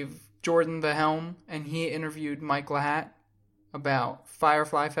gave Jordan the helm, and he interviewed Mike Lahat about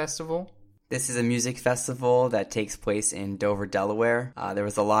Firefly Festival. This is a music festival that takes place in Dover, Delaware. There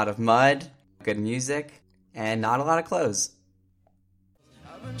was a lot of mud, good music, and not a lot of clothes.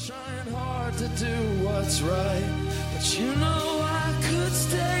 I've been trying hard to do what's right, but you know I could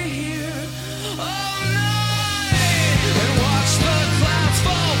stay here all night and watch the clouds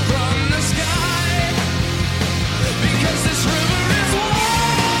fall from the sky, because this river is wild.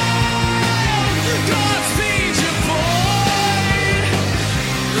 Godspeed you, boy.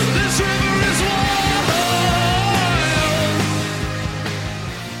 This river is wild.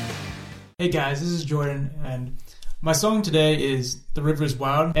 Hey guys, this is Jordan, and my song today is The River is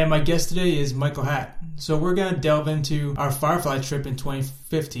Wild, and my guest today is Michael Hatt. So we're going to delve into our Firefly trip in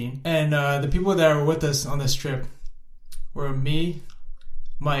 2015. And the people that were with us on this trip were me,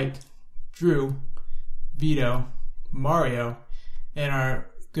 Mike, Drew, Vito, Mario, and our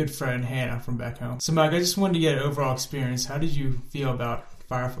good friend Hannah from back home. So Mike, I just wanted to get an overall experience. How did you feel about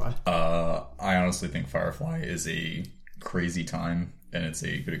Firefly? I honestly think Firefly is a crazy time, and it's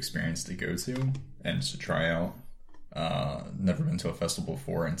a good experience to go to and to try out. Never been to a festival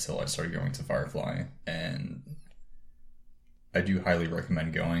before until I started going to Firefly, and I do highly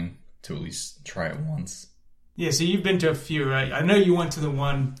recommend going to at least try it once. Yeah, so you've been to a few, right? I know you went to the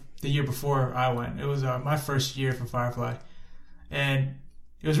one the year before I went. It was my first year for Firefly, and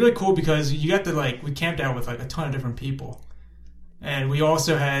it was really cool because you got to we camped out with a ton of different people, and we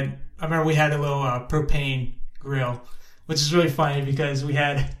also had, I remember we had a little propane grill, which is really funny because we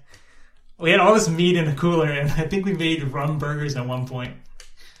had all this meat in a cooler, and I think we made rum burgers at one point.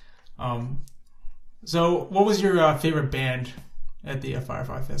 So what was your favorite band at the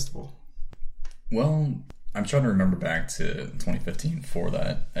Firefly Festival? Well, I'm trying to remember back to 2015 for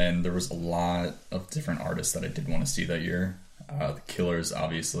that, and there was a lot of different artists that I did want to see that year. The Killers,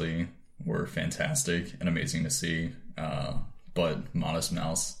 obviously, were fantastic and amazing to see, but Modest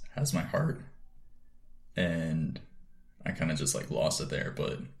Mouse has my heart, and I kind of just lost it there,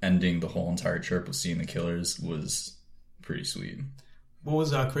 but ending the whole entire trip with seeing the Killers was pretty sweet. What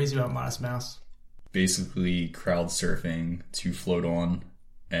was crazy about Modest Mouse? Basically crowd surfing to Float On,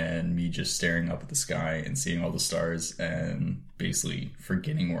 and me just staring up at the sky and seeing all the stars and basically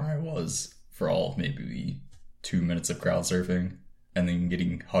forgetting where I was for all maybe 2 minutes of crowd surfing, and then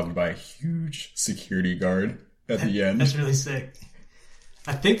getting hugged by a huge security guard at the end. That's really sick.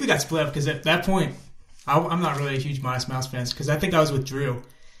 I think we got split up because at that point, I'm not really a huge Modest Mouse fan, because I think I was with Drew,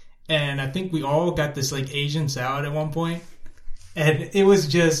 and I think we all got this Asian salad at one point, and it was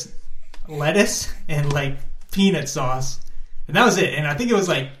just lettuce and peanut sauce, and that was it. And I think it was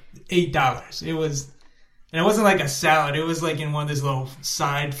 $8. It was, and it wasn't a salad. It was in one of those little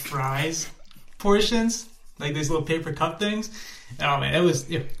side fries portions, these little paper cup things. Oh man, it was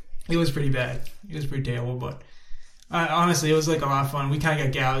pretty bad. It was pretty terrible, but. Honestly, it was a lot of fun. We kind of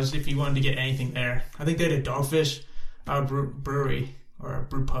got gouged if you wanted to get anything there. I think they had a Dogfish brewery or a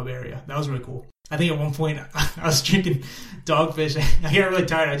brew pub area. That was really cool. I think at one point I was drinking Dogfish. I got really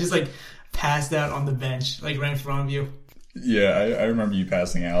tired. I just passed out on the bench, right in front of you. Yeah, I remember you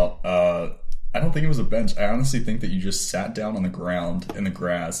passing out. I don't think it was a bench. I honestly think that you just sat down on the ground in the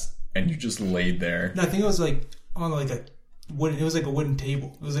grass and you just laid there. No, I think it was like on like a wooden. It was like a wooden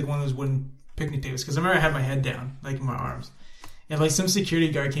table. It was like one of those wooden picnic tables. Because I remember I had my head down, like in my arms, and like some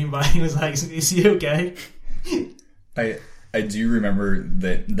security guard came by and he was like, "Is he okay?" I do remember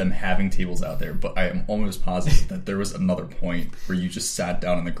that them having tables out there, but I am almost positive that there was another point where you just sat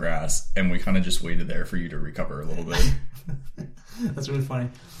down in the grass and we kind of just waited there for you to recover a little bit. That's really funny.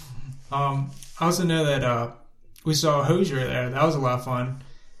 I also know that we saw Hozier there. That was a lot of fun.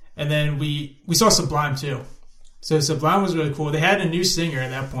 And then we saw Sublime too. So Sublime was really cool. They had a new singer at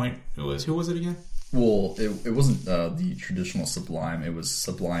that point. Who was it again? Well, it wasn't the traditional Sublime. It was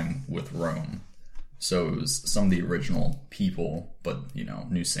Sublime with Rome. So it was some of the original people, but, you know,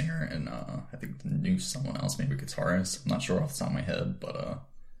 new singer and I think new someone else, maybe a guitarist. I'm not sure off the top of my head, but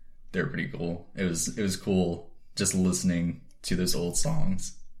they were pretty cool. It was cool just listening to those old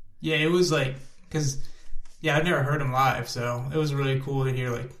songs. Yeah, it was like, because, yeah, I'd never heard them live, so it was really cool to hear,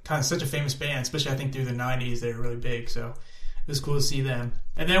 like, kind of such a famous band, especially I think through the 90s, they were really big, so it was cool to see them.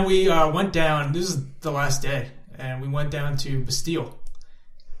 And then we went down, this is the last day, and we went down to Bastille.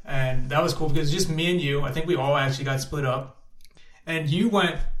 And that was cool because just me and you, I think we all actually got split up. And you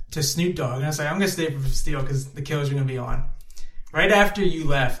went to Snoop Dogg, and I was like, I'm going to stay for Bastille because the Killers are going to be on. Right after you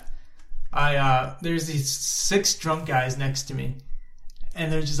left, there's these 6 drunk guys next to me. And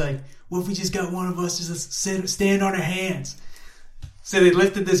they're just like, what if we just got one of us to just stand on our hands? So they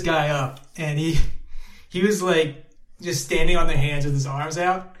lifted this guy up, and he was like just standing on their hands with his arms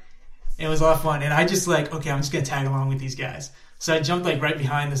out. And it was a lot of fun. And I just like, okay, I'm just going to tag along with these guys. So I jumped like right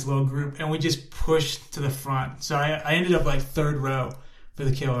behind this little group, and we just pushed to the front. So I ended up like 3rd row for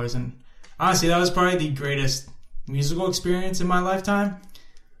the Killers. And honestly, that was probably the greatest musical experience in my lifetime.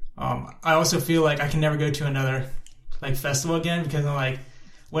 I also feel like I can never go to another like festival again because I'm like,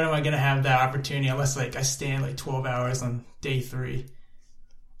 when am I going to have that opportunity unless like I stand like 12 hours on day 3.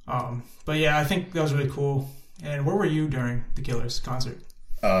 But yeah, I think that was really cool. And where were you during the Killers concert?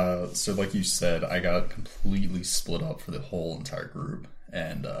 So like you said, I got completely split up for the whole entire group,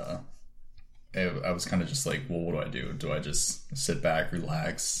 and I was kind of just like, well, what do I do? Do I just sit back,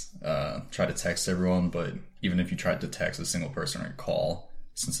 relax, try to text everyone? But even if you tried to text a single person or call,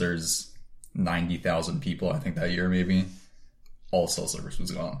 since there's 90,000 people, I think that year maybe, all cell service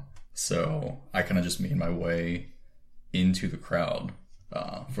was gone. So I kind of just made my way into the crowd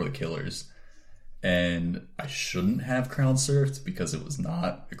for the Killers. And I shouldn't have crowd surfed because it was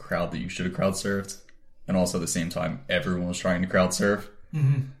not a crowd that you should have crowd surfed. And also at the same time, everyone was trying to crowd surf.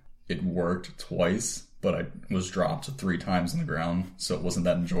 Mm-hmm. It worked twice, but I was dropped 3 times on the ground, so it wasn't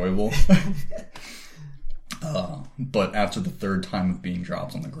that enjoyable. But after the 3rd time of being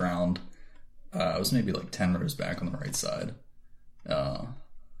dropped on the ground, I was maybe like 10 rows back on the right side.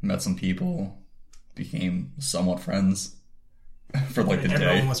 Met some people, became somewhat friends for like the day.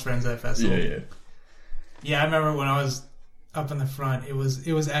 Everyone was friends at that festival. Yeah. Yeah, I remember when I was up in the front, it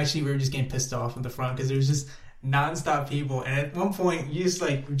was actually, we were just getting pissed off in the front because there was just nonstop people. And at one point, you just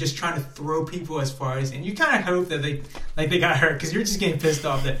like were just trying to throw people as far as, and you kind of hope that they got hurt because you're just getting pissed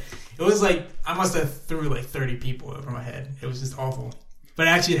off. That it was like, I must have threw like 30 people over my head. It was just awful. But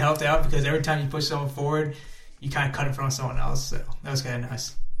actually it helped out because every time you push someone forward, you kind of cut in front of someone else. So that was kind of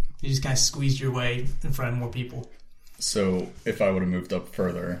nice. You just kind of squeezed your way in front of more people. So if I would have moved up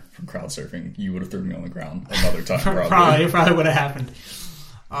further from crowd surfing, you would have threw me on the ground another time. Probably. It probably would have happened.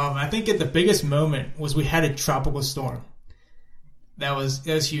 I think the biggest moment was we had a tropical storm. That was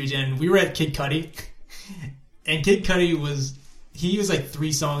huge, and we were at Kid Cudi, and Kid Cudi was like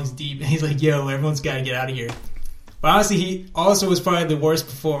 3 songs deep, and he's like, "Yo, everyone's got to get out of here." But honestly, he also was probably the worst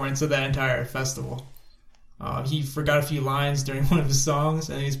performance of that entire festival. He forgot a few lines during one of his songs,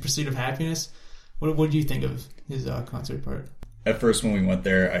 and his Pursuit of Happiness. What did you think of his concert part? At first, when we went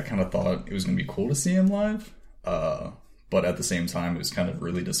there, I kind of thought it was going to be cool to see him live. But at the same time, it was kind of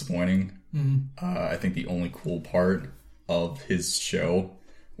really disappointing. Mm-hmm. I think the only cool part of his show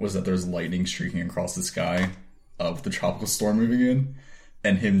was that there's lightning streaking across the sky with the tropical storm moving in,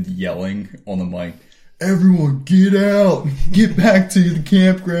 and him yelling on the mic, "Everyone get out! Get back to the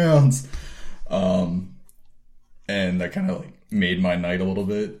campgrounds!" And that kind of like made my night a little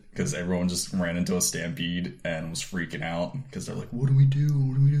bit because everyone just ran into a stampede and was freaking out because they're like, what do we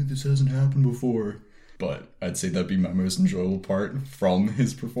do? This hasn't happened before. But I'd say that'd be my most enjoyable part from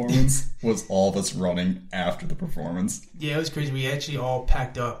his performance was all of us running after the performance. Yeah, it was crazy. We actually all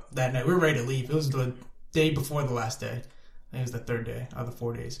packed up that night. We were ready to leave. It was the day before the last day. I think it was the 3rd day out of the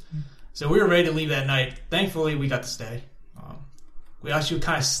 4 days. So we were ready to leave that night. Thankfully, we got to stay. We actually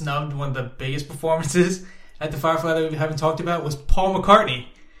kind of snubbed one of the biggest performances at the Firefly that we haven't talked about was Paul McCartney.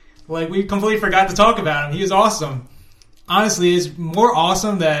 Like, we completely forgot to talk about him. He was awesome. Honestly, it's more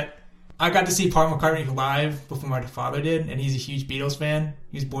awesome that I got to see Paul McCartney live before my father did, and he's a huge Beatles fan.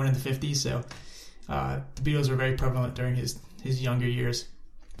 He was born in the 50s, so the Beatles were very prevalent during his younger years.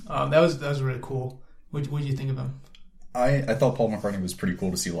 That was really cool. What did you think of him? I thought Paul McCartney was pretty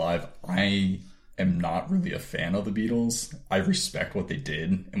cool to see live. I am not really a fan of the Beatles. I respect what they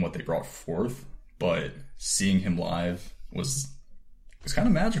did and what they brought forth, but seeing him live was kind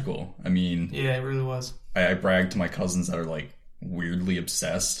of magical. I mean, yeah, it really was. I bragged to my cousins that are like weirdly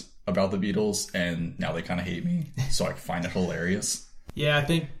obsessed about the Beatles, and now they kind of hate me, so I find it hilarious. Yeah, I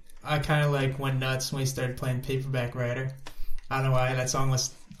think I kind of like went nuts when he started playing Paperback Writer. I don't know why. That song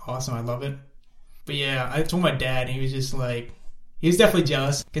was awesome. I love it. But yeah, I told my dad, and he was just like, he was definitely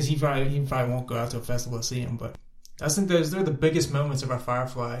jealous because he probably won't go out to a festival to see him. But I think they're the biggest moments of our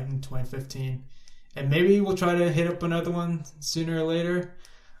Firefly in 2015. And maybe we'll try to hit up another one sooner or later.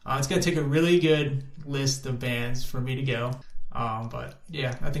 It's going to take a really good list of bands for me to go. But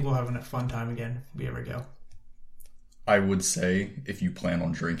yeah, I think we'll have a fun time again if we ever go. I would say if you plan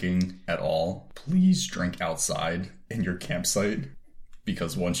on drinking at all, please drink outside in your campsite,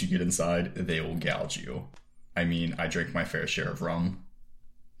 because once you get inside, they will gouge you. I mean, I drank my fair share of rum,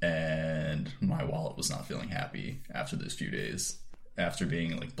 and my wallet was not feeling happy after those few days. After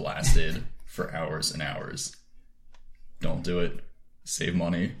being like blasted for hours and hours. Don't do it. Save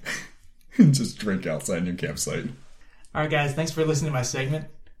money. Just drink outside in your campsite. All right, guys. Thanks for listening to my segment.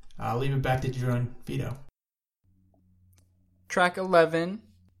 I'll leave it back to Drew and Vito. Track 11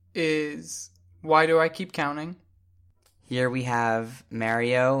 is Why Do I Keep Counting? Here we have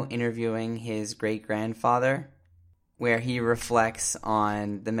Mario interviewing his great-grandfather, where he reflects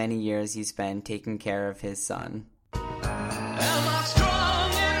on the many years he spent taking care of his son. Am I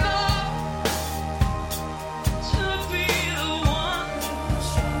strong enough to be the one?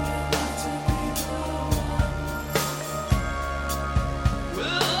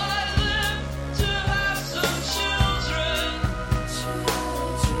 Will I live to have some children?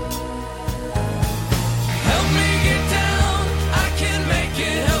 Help me get down, I can make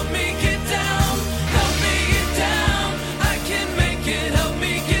it. Help me get down, help me get down, I can make it. Help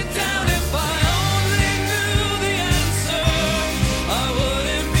me get down. If I only knew the answer, I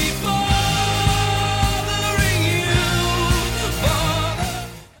wouldn't be bothering you.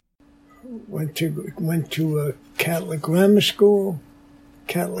 Went to a Catholic grammar school,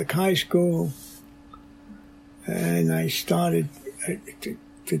 Catholic high school, and I started to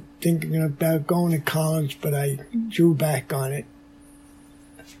thinking about going to college, but I drew back on it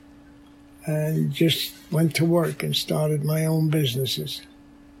and just went to work and started my own businesses.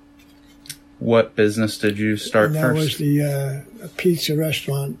 What business did you start and that first? was the pizza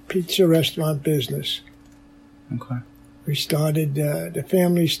restaurant business. Okay. We started, the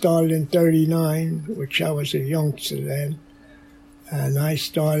family started in 1939, which I was a youngster then, and I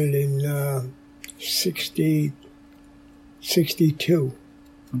started in 62,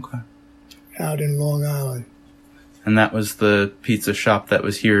 Okay. out in Long Island. And that was the pizza shop that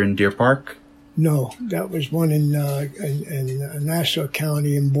was here in Deer Park? No, that was one in Nassau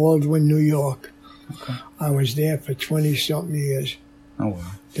County in Baldwin, New York. Okay. I was there for 20-something years. Oh,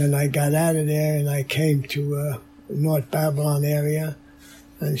 wow. Then I got out of there and I came to North Babylon area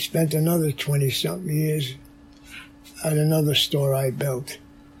and spent another 20-something years at another store I built.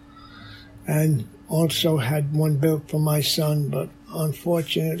 And also had one built for my son, but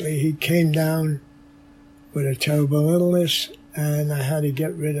unfortunately he came down with a terrible illness and I had to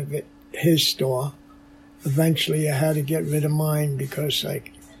get rid of it, his store. Eventually I had to get rid of mine because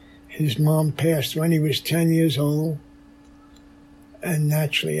his mom passed when he was 10 years old, and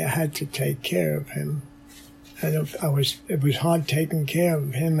naturally I had to take care of him. And it was hard taking care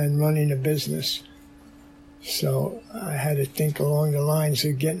of him and running a business. So I had to think along the lines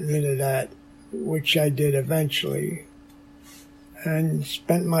of getting rid of that, which I did eventually, and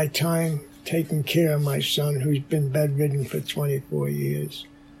spent my time taking care of my son, who's been bedridden for 24 years.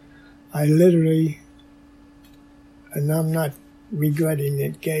 I literally, and I'm not regretting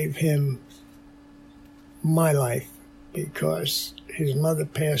it, gave him my life because his mother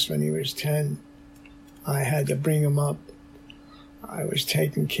passed when he was 10. I had to bring him up. I was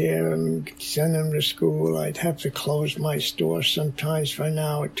taking care of him, sending him to school. I'd have to close my store sometimes for an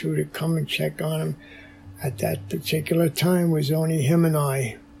hour or two to come and check on him. At that particular time, it was only him and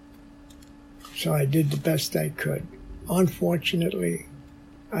I. So I did the best I could. Unfortunately,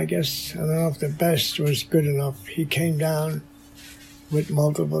 I guess, I don't know if the best was good enough. He came down with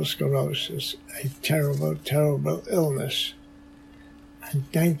multiple sclerosis, a terrible, terrible illness. And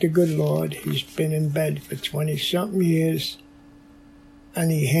thank the good Lord, he's been in bed for 20-something years.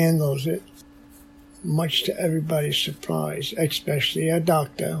 and he handles it, much to everybody's surprise, especially a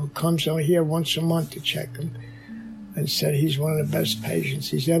doctor who comes over here once a month to check him and said he's one of the best patients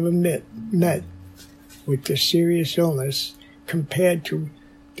he's ever met with the serious illness compared to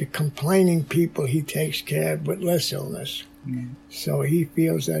the complaining people he takes care of with less illness. Mm. So he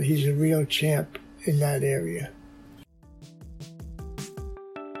feels that he's a real champ in that area.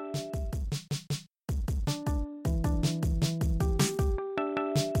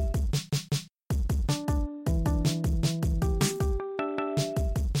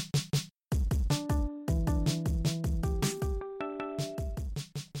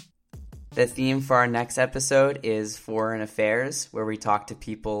 The theme for our next episode is foreign affairs, where we talk to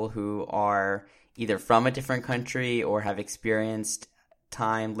people who are either from a different country or have experienced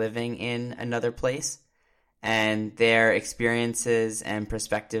time living in another place, and their experiences and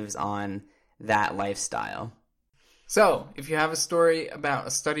perspectives on that lifestyle. So, if you have a story about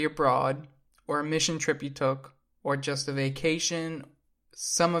a study abroad, or a mission trip you took, or just a vacation,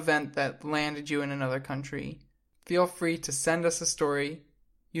 some event that landed you in another country, feel free to send us a story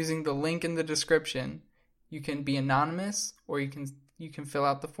using the link in the description. You can be anonymous, or you can fill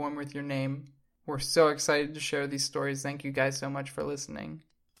out the form with your name. We're so excited to share these stories. Thank you guys so much for listening.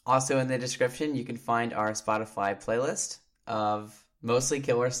 Also in the description, you can find our Spotify playlist of mostly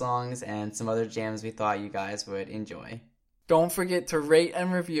killer songs and some other jams we thought you guys would enjoy. Don't forget to rate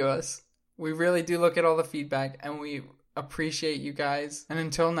and review us. We really do look at all the feedback, and we appreciate you guys. And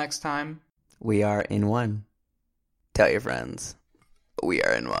until next time, we are in one. Tell your friends. We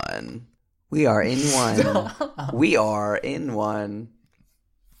are in one. We are in one. We are in one.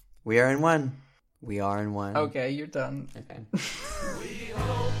 We are in one. We are in one. Okay, you're done. Okay.